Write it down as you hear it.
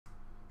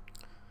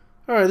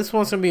Alright, this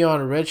one's gonna be on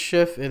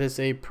redshift. It is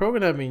a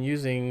program I've been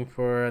using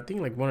for I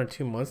think like 1 or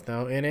 2 months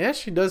now, and it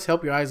actually does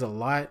help your eyes a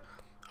lot,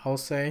 I'll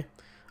say.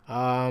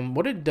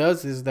 What it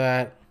does is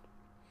that,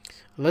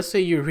 let's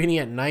say you're reading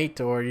at night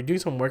or you're doing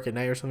some work at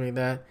night or something like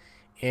that,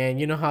 and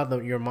you know how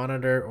your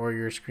monitor or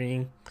your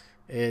screen,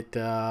 it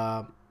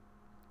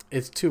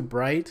it's too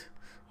bright.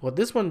 What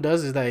this one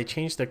does is that it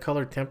changes the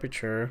color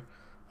temperature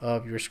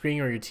of your screen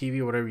or your TV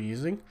or whatever you're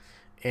using,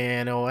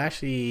 and it will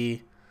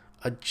actually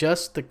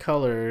adjust the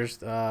colors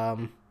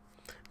to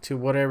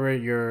whatever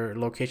your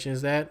location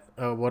is at,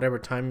 whatever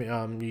time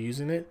you're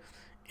using it.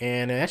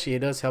 And actually, it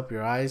does help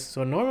your eyes.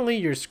 So normally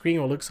your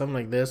screen will look something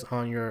like this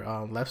on your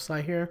left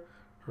side here,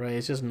 right?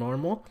 It's just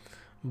normal.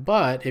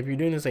 But if you're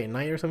doing this at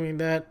night or something like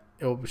that,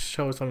 it will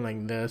show something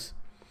like this.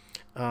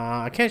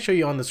 I can't show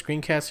you on the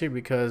screencast here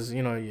because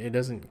it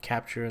doesn't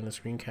capture in the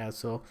screencast.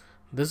 So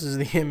this is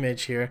the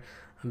image here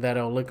that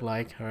it'll look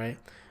like. All right.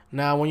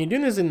 Now, when you're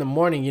doing this in the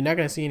morning, you're not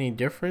gonna see any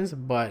difference.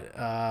 But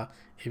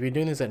if you're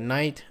doing this at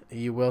night,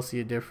 you will see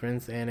a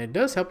difference, and it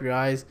does help your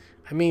eyes.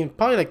 I mean,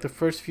 probably like the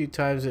first few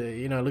times,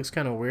 it looks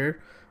kind of weird.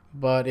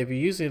 But if you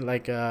use it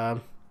like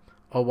a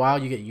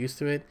while, you get used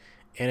to it,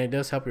 and it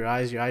does help your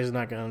eyes. Your eyes are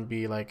not gonna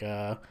be like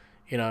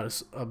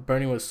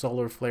burning with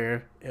solar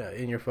flare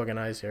in your fucking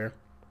eyes here.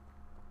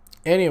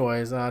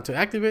 Anyways, to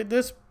activate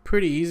this,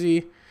 pretty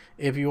easy.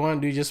 If you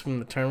want to do just from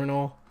the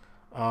terminal,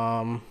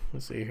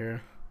 let's see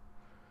here.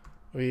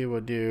 We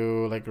would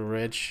do like a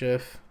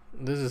redshift.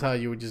 This is how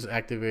you would just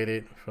activate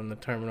it from the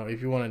terminal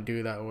if you want to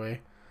do it that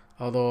way.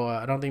 Although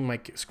I don't think my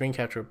screen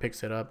capture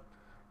picks it up.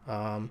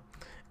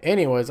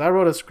 Anyways, I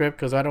wrote a script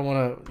because I don't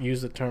want to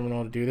use the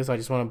terminal to do this. I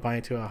just want to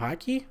bind to a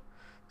hotkey.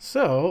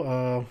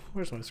 So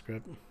where's my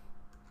script?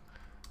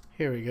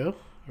 Here we go.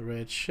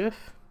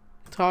 Redshift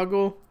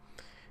toggle.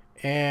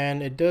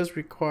 And it does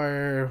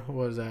require,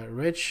 what is that,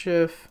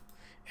 redshift.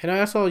 And I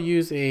also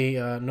use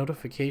a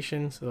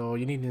notification, so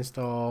you need to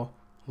install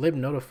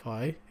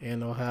libnotify,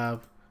 and it'll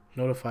have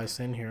notify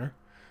send here.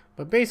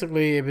 But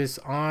basically, if it's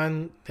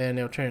on, then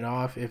it'll turn it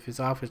off. If it's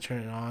off, it's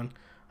turn it on.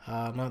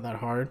 Not that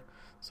hard.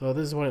 So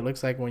this is what it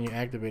looks like when you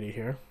activate it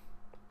here.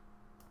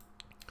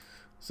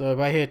 So if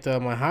I hit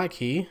my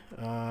hotkey,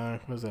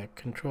 what is that,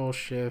 Control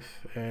Shift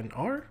and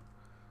R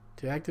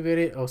to activate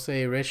it, I'll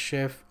say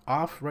redshift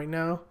off right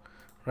now.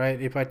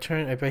 Right, if I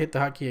hit the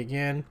hotkey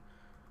again,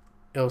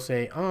 it'll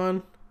say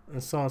on,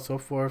 and so on and so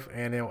forth,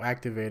 and it'll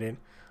activate it.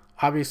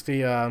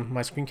 Obviously,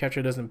 my screen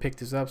capture doesn't pick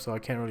this up, so I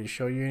can't really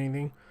show you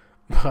anything.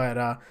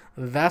 But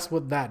that's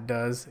what that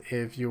does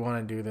if you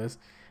want to do this.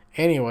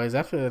 Anyways,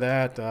 after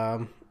that,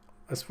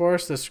 as far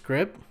as the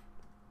script,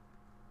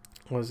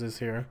 what is this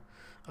here?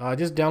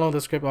 Just download the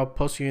script. I'll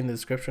post you in the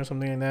description or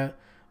something like that.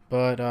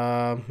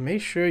 But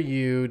make sure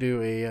you do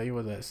a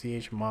what was that,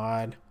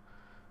 chmod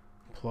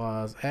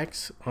plus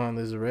X on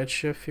this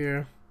redshift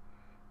here,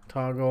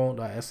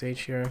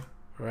 toggle.sh here,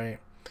 right?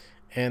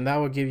 And that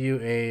will give you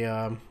a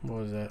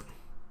what was that,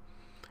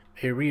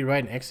 a read,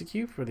 write, and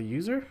execute for the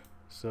user.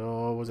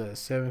 So what was that,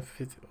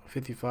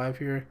 755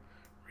 here,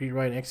 read,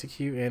 write, and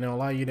execute, and it'll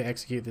allow you to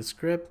execute the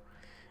script.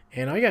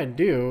 And all you gotta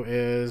do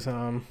is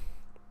what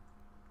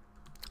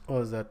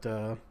was that,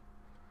 go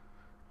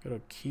to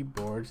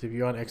keyboards if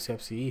you're on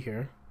XFCE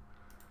here,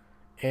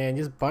 and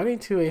just binding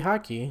to a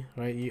hotkey,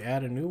 right? You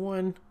add a new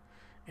one.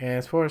 And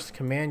as far as the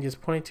command,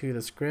 just point to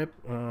the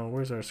script.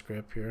 Where's our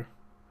script here?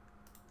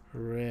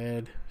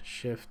 Red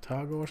shift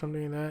toggle or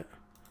something like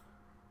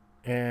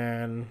that.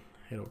 And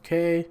hit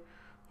OK.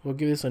 We'll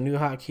give this a new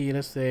hotkey.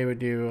 Let's say we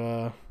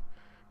do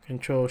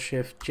Control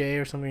Shift J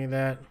or something like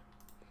that.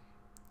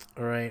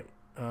 All right.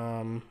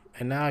 And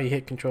now you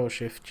hit Control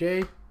Shift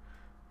J.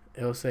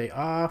 It'll say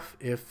off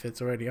if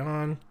it's already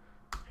on.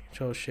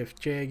 Control Shift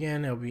J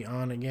again. It'll be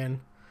on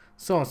again.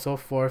 So on and so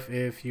forth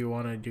if you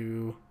want to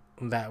do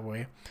that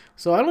way.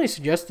 So I only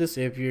suggest this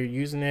if you're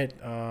using it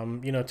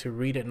to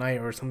read at night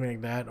or something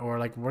like that, or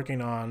like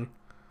working on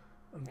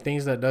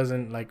things that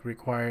doesn't like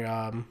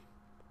require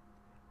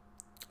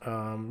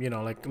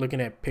like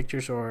looking at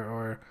pictures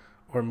or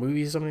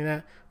movies, something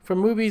like that. For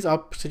movies,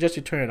 I'll suggest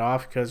you turn it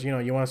off because you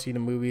want to see the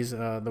movies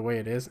the way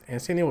it is. And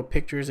same thing with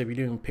pictures. If you're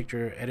doing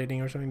picture editing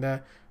or something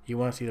like that, you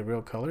want to see the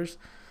real colors.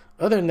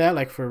 Other than that,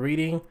 like for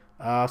reading,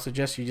 I'll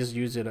suggest you just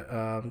use it,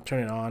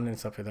 turn it on and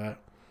stuff like that.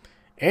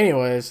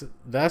 Anyways,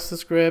 that's the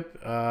script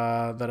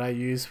that I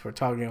use for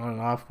toggling on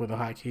and off with a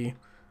hotkey.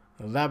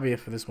 That'll be it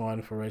for this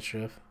one for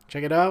redshift.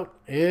 Check it out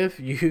if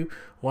you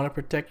want to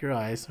protect your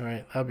eyes. All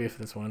right, that'll be it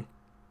for this one.